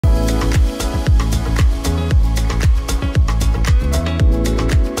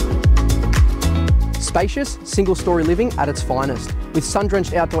Spacious, single-storey living at its finest. With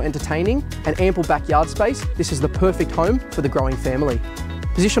sun-drenched outdoor entertaining and ample backyard space, this is the perfect home for the growing family.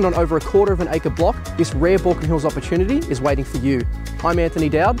 Positioned on over a quarter of an acre block, this rare Baulkham Hills opportunity is waiting for you. I'm Anthony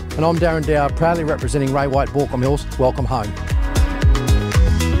Dowd. And I'm Darren Dowd, proudly representing Ray White Baulkham Hills. Welcome home.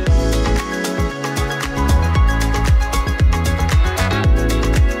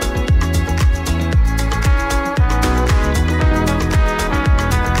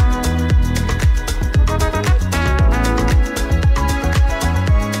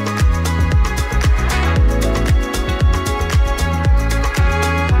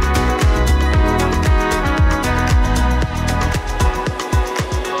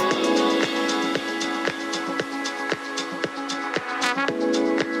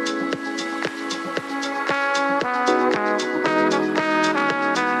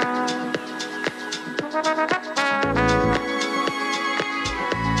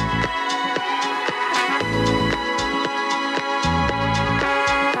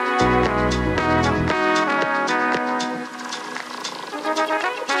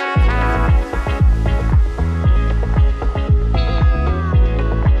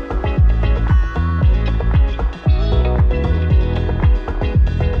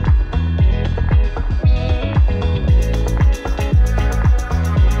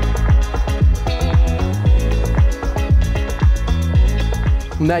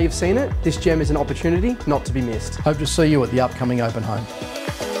 Now you've seen it, this gem is an opportunity not to be missed. Hope to see you at the upcoming open home.